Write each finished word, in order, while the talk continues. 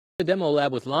The demo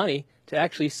lab with Lonnie to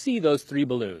actually see those 3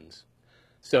 balloons.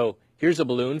 So here's a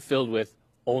balloon filled with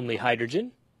only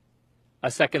hydrogen,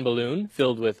 a second balloon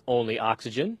filled with only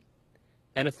oxygen,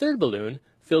 and a third balloon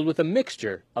filled with a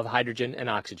mixture of hydrogen and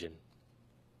oxygen.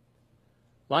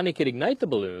 Lonnie could ignite the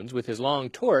balloons with his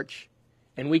long torch,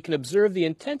 and we can observe the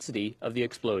intensity of the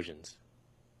explosions.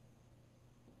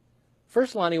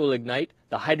 First, Lonnie will ignite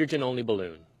the hydrogen-only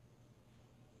balloon.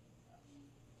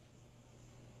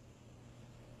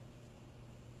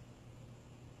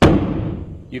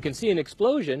 You can see an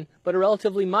explosion, but a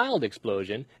relatively mild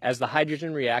explosion, as the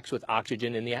hydrogen reacts with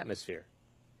oxygen in the atmosphere.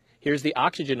 Here's the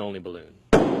oxygen-only balloon.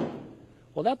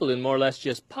 Well, that balloon more or less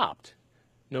just popped.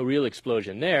 No real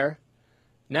explosion there.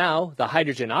 Now, the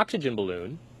hydrogen-oxygen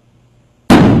balloon,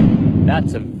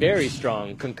 that's a very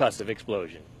strong concussive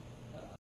explosion.